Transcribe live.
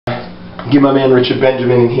get my man Richard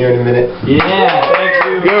Benjamin in here in a minute. Yeah, thank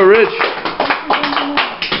you. Go, Rich.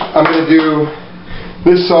 I'm going to do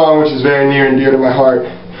this song, which is very near and dear to my heart.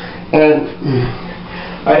 And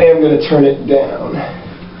I am going to turn it down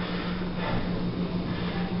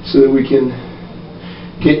so that we can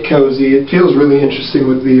get cozy. It feels really interesting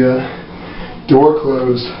with the door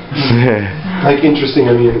closed. Like interesting,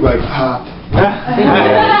 I mean like hot. No,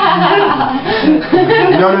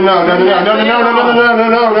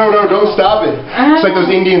 don't stop it. It's like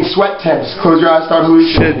those Indian sweat tents. Close your eyes, start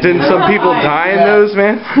hallucinating. Shit, didn't some people die in those,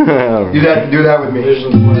 man? Do that with me.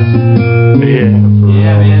 Yeah.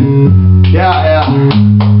 Yeah, man. Yeah.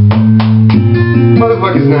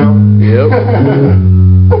 Motherfuckers now. Yep.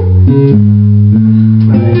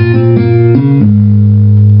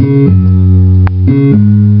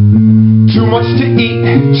 Too much to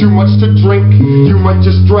eat, too much to drink. You might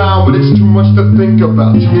just drown, but it's too much to think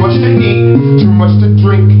about. Too much to eat, too much to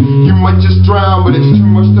drink. You might just drown, but it's too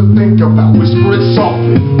much to think about. Whisper it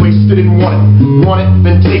softly, waste it and want it,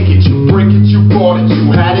 then take it. You break it, you bought it,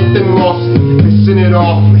 you had it, then lost it. Missing it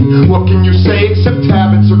awfully. What can you say except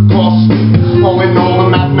habits are costly? All in all, the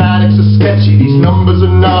mathematics are sketchy. These numbers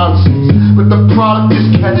are nonsense, but the product is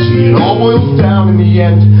catchy. It all boils down in the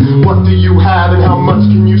end. What do you have and how much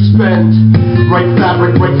can you spend? Right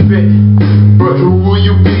fabric, right fit. But who will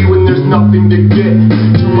you be when there's nothing to get?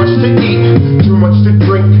 Too much to eat, too much to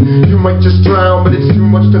drink. You might just drown, but it's too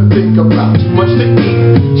much to think about. Too much to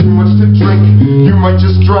eat, too much to drink. You might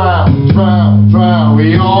just drown.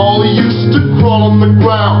 We all used to crawl on the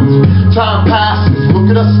ground. Time passes, look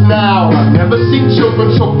at us now. I've never seen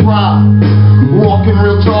children so proud, walking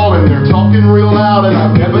real tall and they're talking real loud. And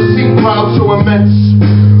I've never seen crowds so immense,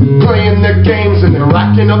 playing their games and they're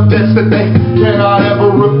racking up debts that they cannot ever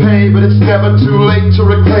repay. But it's never too late to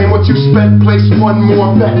reclaim what you spent. Place one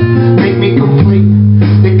more bet, make me complete.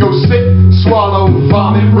 It goes sit, swallow,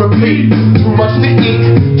 vomit, repeat. Too much to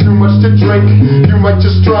eat, too much to drink. You might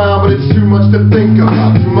just drown, but it's too much to think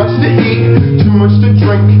about. Too much to eat, too much to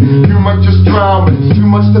drink. You might just drown, but it's too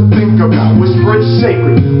much to think about. Whisper it's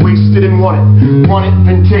sacred, waste it and want it,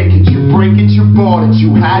 then take it. You break it, you bought it,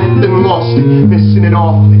 you had it, then lost it. Missing it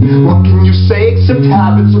awfully. What can you say except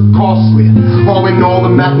habits are costly? All in all,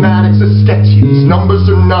 the mathematics are sketchy. These numbers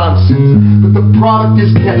are nonsense, but the product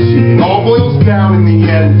is catchy. It all boils down in the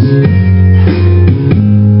end.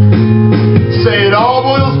 Say it all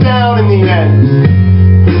boils down in the end.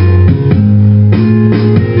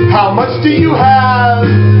 How much do you have?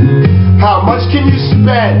 How much can you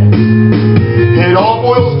spend? It all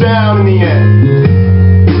boils down in the end.